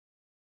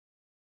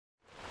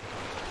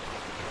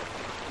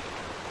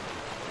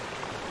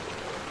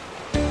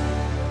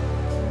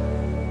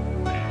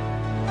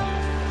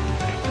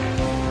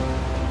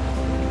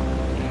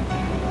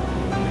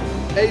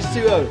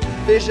H2O,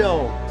 fish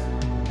on.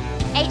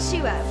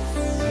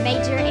 H2O,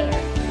 major air.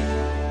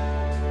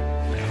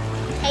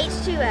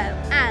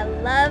 H2O, I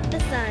love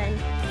the sun.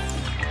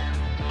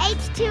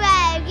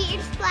 H2O, get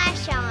your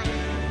splash on.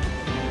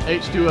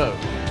 H2O,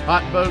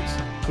 hot boats,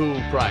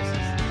 cool prices.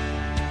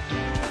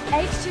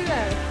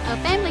 H2O, a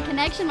family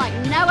connection like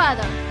no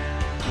other.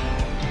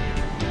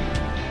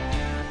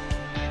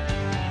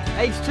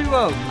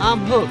 H2O, I'm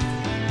hooked.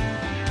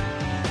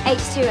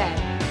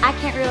 H2O, I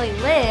can't really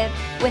live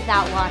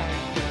without water.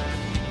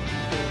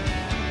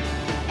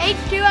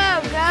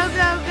 H2O, go,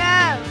 go,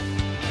 go.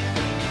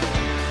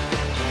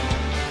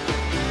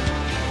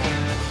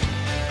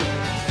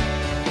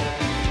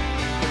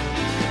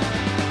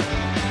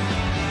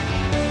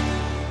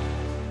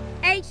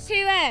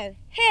 H2O,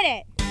 hit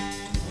it.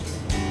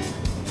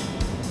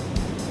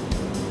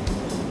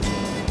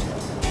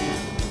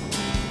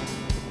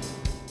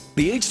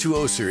 The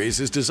H2O series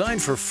is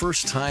designed for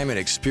first-time and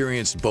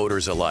experienced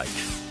boaters alike.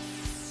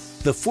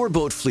 The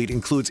 4-boat fleet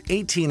includes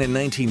 18 and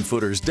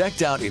 19-footers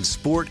decked out in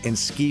sport and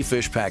ski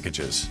fish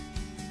packages.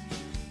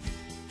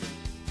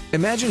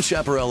 Imagine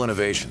Chaparral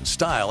innovation,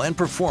 style, and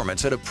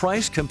performance at a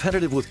price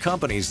competitive with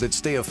companies that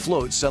stay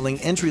afloat selling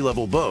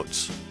entry-level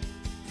boats.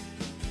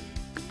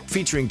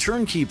 Featuring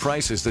turnkey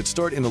prices that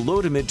start in the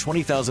low to mid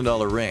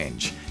 $20,000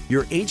 range,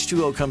 your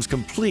H2O comes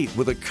complete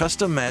with a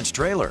custom-matched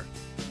trailer.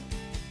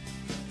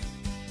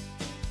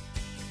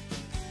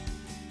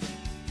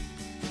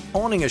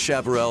 Owning a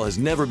Chaparral has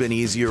never been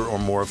easier or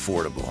more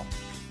affordable.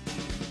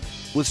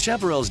 With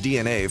Chaparral's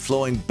DNA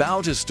flowing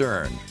bow to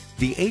stern,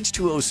 the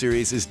H2O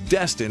series is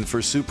destined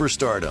for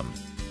superstardom.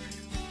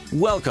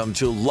 Welcome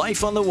to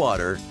Life on the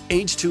Water,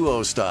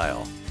 H2O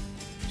style.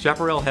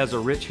 Chaparral has a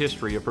rich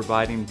history of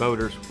providing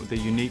boaters with a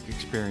unique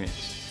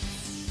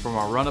experience. From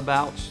our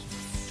runabouts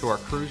to our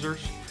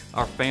cruisers,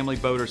 our family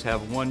boaters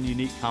have one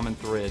unique common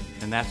thread,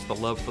 and that's the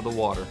love for the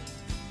water.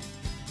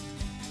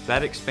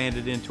 That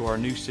expanded into our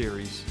new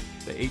series,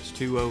 the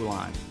H2O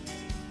line.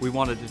 We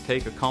wanted to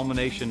take a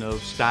culmination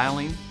of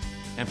styling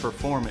and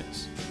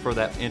performance for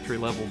that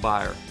entry-level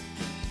buyer.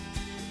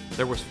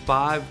 There was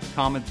 5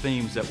 common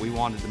themes that we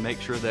wanted to make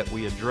sure that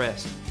we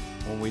addressed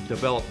when we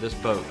developed this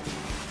boat.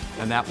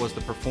 And that was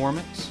the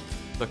performance,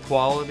 the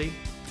quality,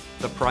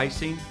 the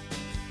pricing,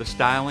 the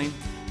styling,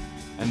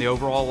 and the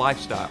overall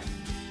lifestyle.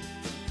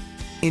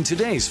 In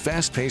today's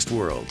fast-paced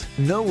world,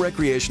 no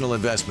recreational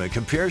investment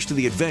compares to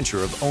the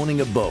adventure of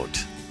owning a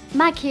boat.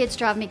 My kids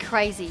drive me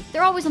crazy.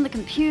 They're always on the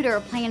computer,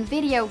 playing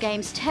video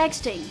games,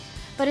 texting.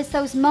 But it's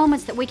those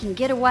moments that we can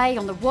get away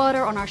on the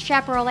water on our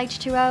Chaparral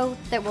H2O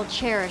that we'll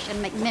cherish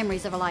and make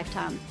memories of a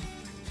lifetime.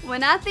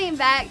 When I think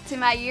back to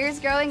my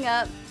years growing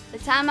up, the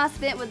time I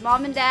spent with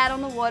Mom and Dad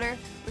on the water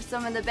were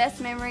some of the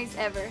best memories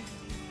ever.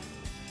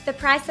 The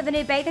price of a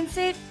new bathing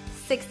suit,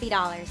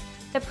 $60.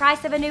 The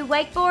price of a new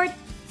wakeboard,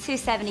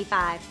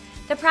 $275.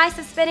 The price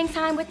of spending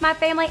time with my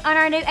family on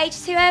our new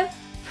H2O,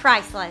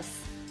 priceless.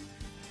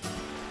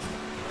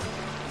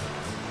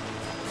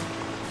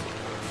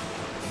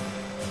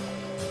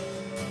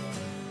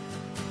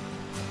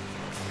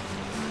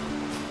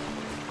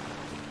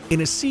 In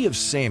a sea of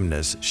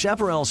sameness,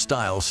 Chaparral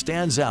style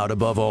stands out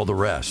above all the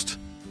rest.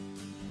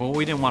 Well,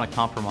 we didn't want to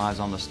compromise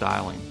on the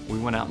styling. We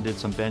went out and did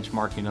some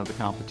benchmarking of the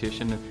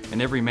competition,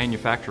 and every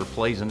manufacturer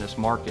plays in this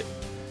market,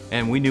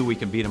 and we knew we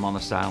could beat them on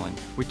the styling.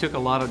 We took a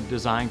lot of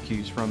design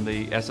cues from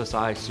the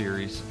SSI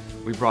series.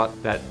 We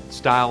brought that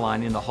style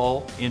line in the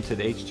hull into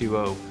the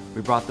H2O.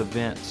 We brought the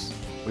vents.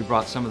 We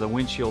brought some of the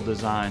windshield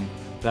design,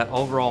 that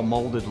overall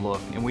molded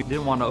look, and we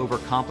didn't want to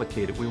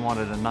overcomplicate it. We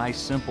wanted a nice,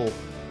 simple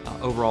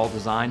overall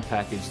design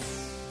package.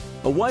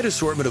 A wide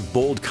assortment of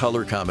bold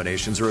color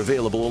combinations are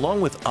available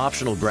along with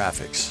optional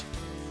graphics.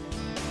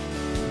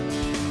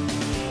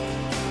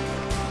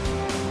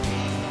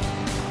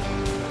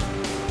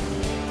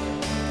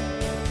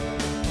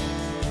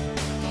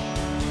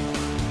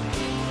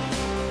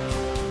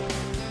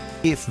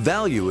 If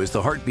value is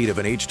the heartbeat of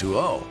an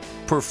H2O,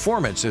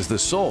 performance is the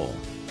soul.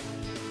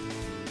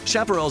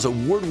 Chaparral's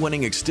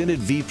award-winning extended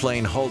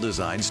V-plane hull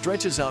design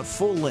stretches out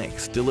full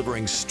length,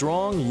 delivering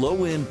strong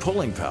low-end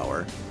pulling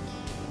power,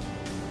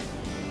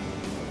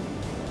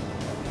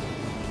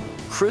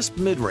 crisp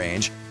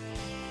mid-range,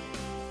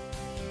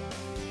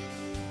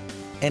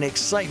 and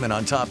excitement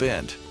on top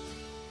end.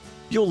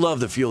 You'll love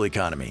the fuel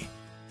economy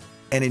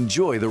and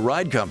enjoy the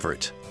ride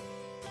comfort.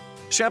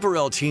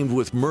 Chaparral teamed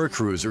with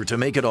Mercruiser to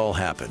make it all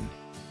happen.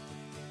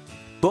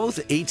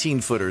 Both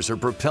 18-footers are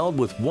propelled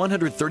with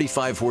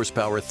 135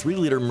 horsepower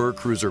 3-liter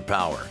Mercruiser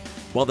power,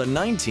 while the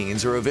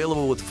 19s are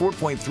available with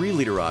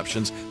 4.3-liter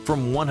options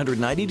from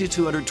 190 to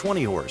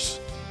 220 horse.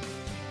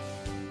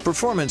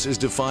 Performance is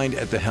defined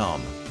at the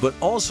helm, but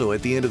also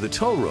at the end of the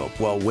tow rope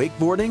while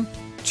wakeboarding,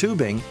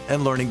 tubing,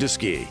 and learning to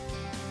ski.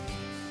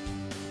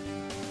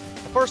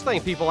 The first thing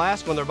people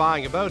ask when they're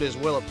buying a boat is,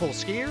 will it pull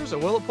skiers or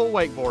will it pull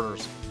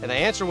wakeboarders? And the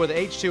answer with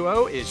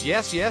H2O is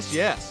yes, yes,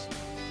 yes.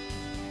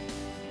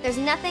 There's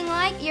nothing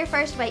like your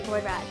first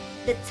wakeboard ride.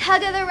 The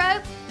tug of the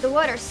rope, the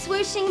water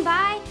swooshing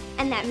by,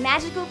 and that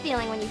magical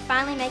feeling when you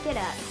finally make it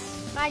up.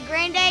 My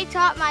granddad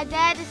taught my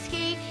dad to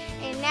ski,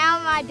 And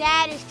now my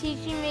dad is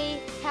teaching me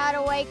how to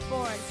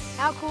wakeboard.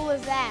 How cool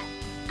is that?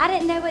 I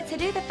didn't know what to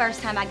do the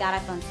first time I got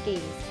up on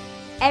skis.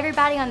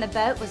 Everybody on the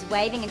boat was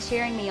waving and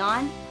cheering me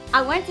on.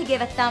 I wanted to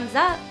give a thumbs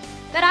up,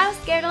 but I was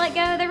scared to let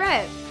go of the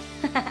rope.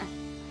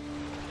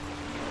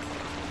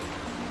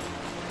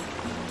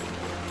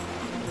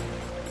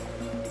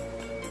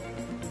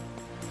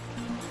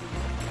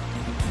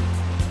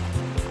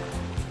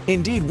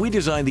 Indeed, we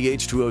designed the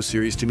H2O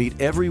series to meet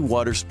every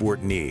water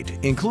sport need,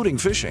 including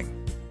fishing.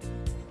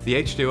 The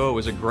H2O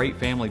is a great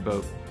family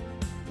boat,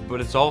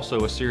 but it's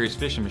also a serious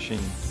fishing machine.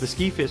 The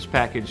ski fish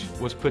package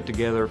was put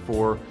together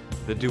for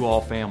the do-all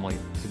family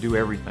to do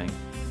everything.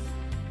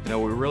 You know,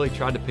 we really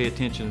tried to pay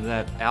attention to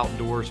that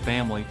outdoors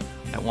family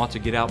that wants to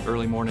get out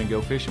early morning and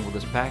go fishing with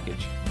this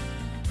package.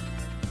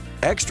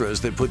 Extras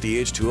that put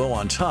the H2O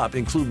on top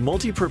include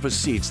multi-purpose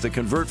seats that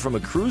convert from a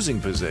cruising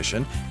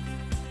position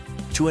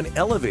to an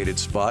elevated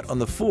spot on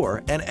the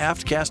fore and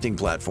aft casting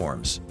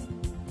platforms.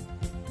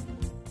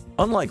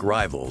 Unlike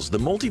rivals, the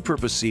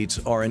multi-purpose seats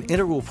are an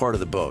integral part of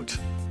the boat,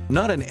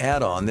 not an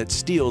add-on that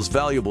steals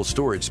valuable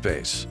storage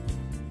space.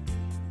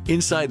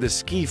 Inside the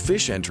ski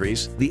fish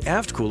entries, the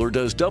aft cooler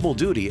does double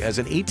duty as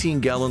an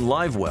 18-gallon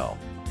live well.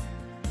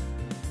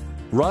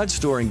 Rod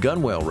storing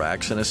gunwale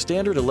racks and a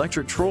standard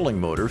electric trolling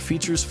motor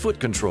features foot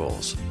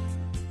controls.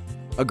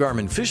 A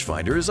Garmin fish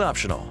finder is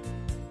optional.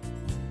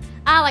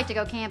 I like to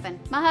go camping.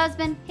 My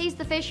husband, he's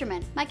the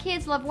fisherman. My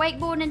kids love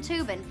wakeboarding and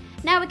tubing.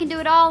 Now we can do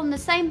it all in the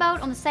same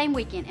boat on the same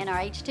weekend in our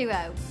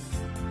H2O.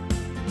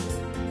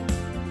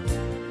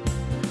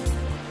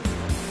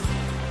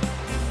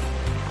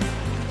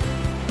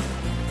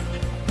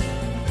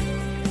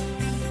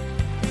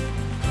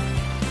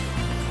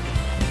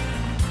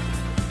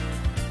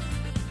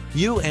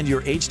 You and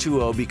your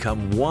H2O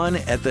become one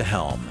at the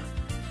helm.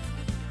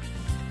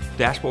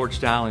 Dashboard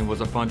styling was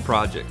a fun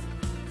project.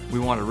 We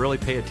wanted to really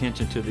pay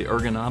attention to the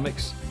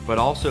ergonomics, but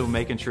also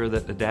making sure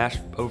that the dash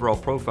overall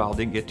profile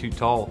didn't get too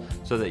tall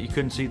so that you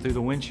couldn't see through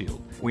the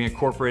windshield. We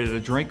incorporated a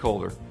drink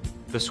holder.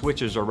 The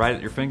switches are right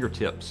at your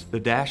fingertips. The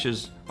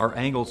dashes are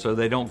angled so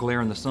they don't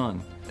glare in the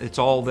sun. It's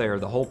all there,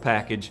 the whole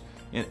package,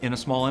 in a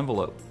small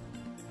envelope.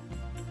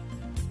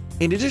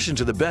 In addition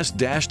to the best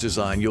dash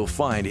design you'll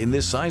find in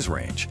this size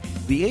range,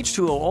 the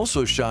H2O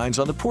also shines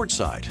on the port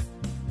side.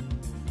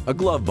 A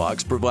glove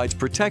box provides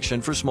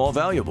protection for small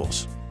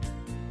valuables.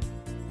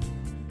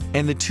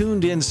 And the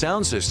tuned-in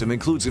sound system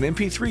includes an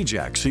MP3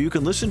 jack so you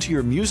can listen to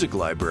your music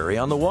library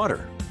on the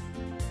water.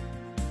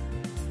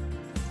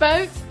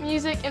 Boats,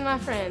 music, and my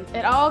friends,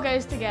 it all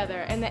goes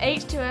together, and the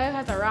H2O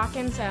has a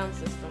rockin' sound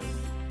system.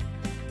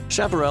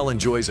 Chaparral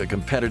enjoys a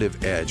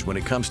competitive edge when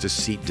it comes to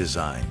seat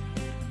design.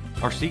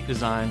 Our seat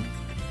design,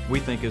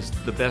 we think, is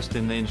the best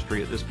in the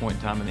industry at this point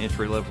in time in the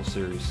entry-level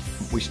series.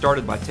 We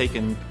started by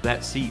taking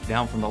that seat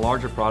down from the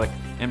larger product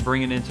and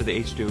bringing it into the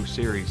H2O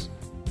series.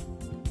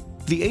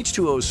 The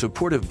H2O's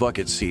supportive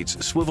bucket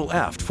seats swivel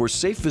aft for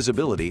safe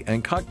visibility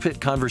and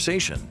cockpit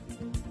conversation.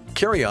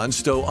 Carry-ons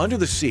stow under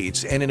the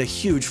seats and in a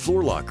huge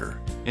floor locker.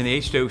 In the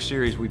H2O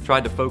series, we've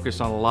tried to focus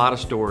on a lot of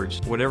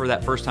storage. Whatever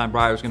that first-time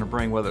buyer is going to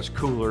bring, whether it's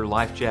cooler,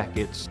 life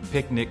jackets,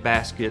 picnic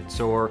baskets,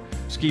 or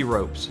ski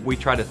ropes, we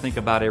try to think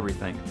about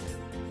everything.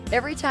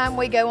 Every time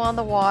we go on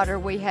the water,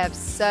 we have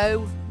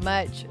so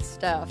much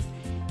stuff.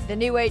 The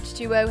new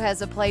H2O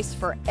has a place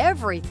for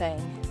everything.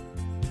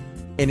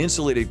 An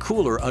insulated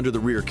cooler under the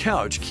rear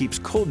couch keeps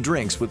cold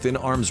drinks within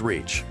arm's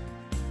reach.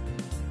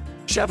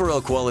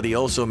 Chaparral quality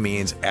also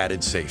means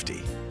added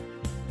safety.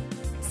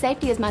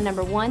 Safety is my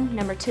number 1,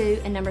 number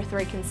 2, and number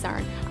 3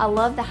 concern. I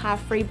love the high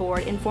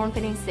freeboard and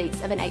form-fitting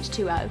seats of an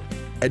H2O.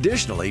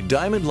 Additionally,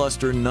 diamond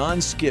luster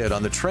non-skid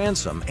on the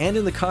transom and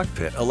in the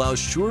cockpit allows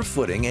sure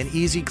footing and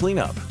easy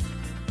cleanup.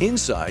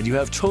 Inside, you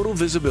have total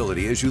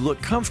visibility as you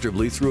look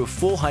comfortably through a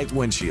full-height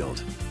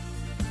windshield.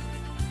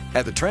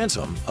 At the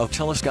transom, a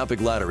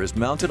telescopic ladder is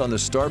mounted on the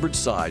starboard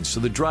side so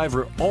the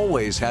driver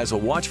always has a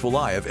watchful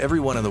eye of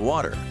everyone in the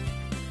water.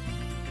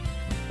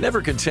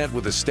 Never content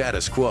with the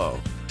status quo,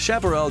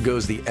 Chaparral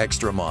goes the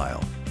extra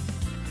mile.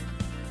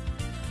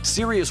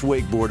 Serious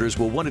wakeboarders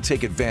will want to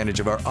take advantage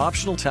of our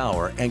optional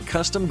tower and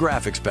custom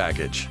graphics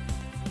package.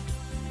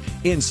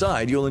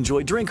 Inside, you'll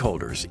enjoy drink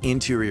holders,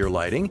 interior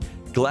lighting,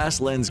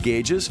 glass lens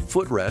gauges,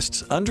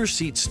 footrests,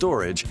 under-seat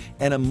storage,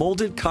 and a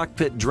molded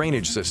cockpit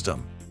drainage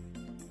system.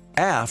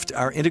 Aft,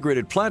 our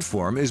integrated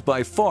platform is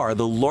by far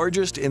the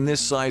largest in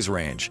this size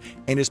range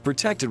and is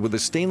protected with a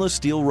stainless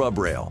steel rub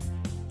rail.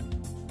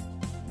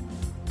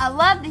 I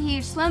love the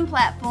huge swim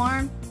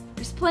platform.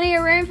 There's plenty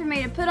of room for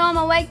me to put on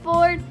my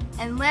wakeboard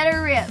and let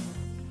her rip.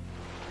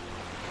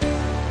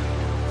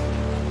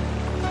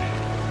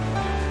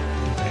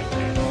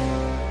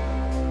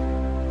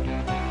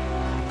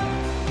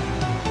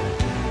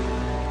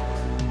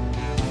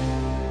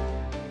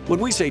 When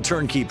we say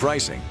turnkey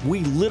pricing, we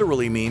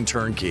literally mean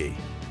turnkey.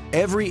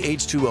 Every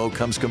H2O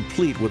comes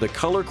complete with a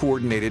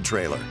color-coordinated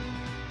trailer.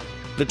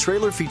 The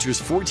trailer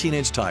features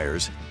 14-inch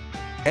tires,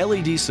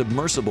 LED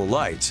submersible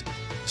lights,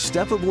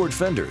 step-aboard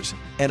fenders,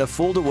 and a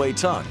fold-away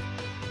tongue.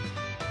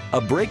 A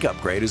brake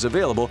upgrade is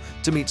available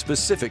to meet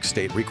specific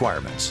state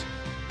requirements.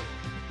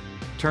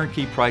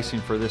 Turnkey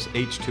pricing for this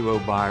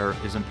H2O buyer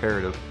is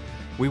imperative.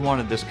 We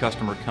wanted this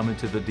customer to come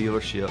into the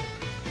dealership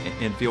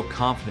and feel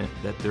confident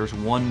that there's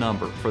one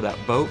number for that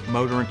boat,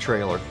 motor, and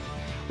trailer.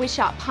 We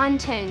shop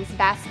pontoons,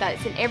 bass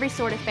boats, and every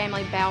sort of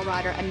family bow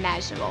rider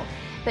imaginable,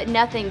 but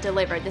nothing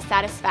delivered the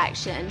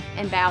satisfaction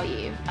and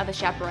value of a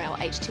Chaparral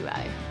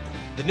H2O.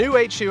 The new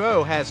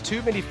H2O has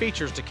too many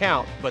features to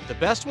count, but the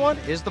best one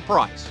is the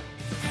price.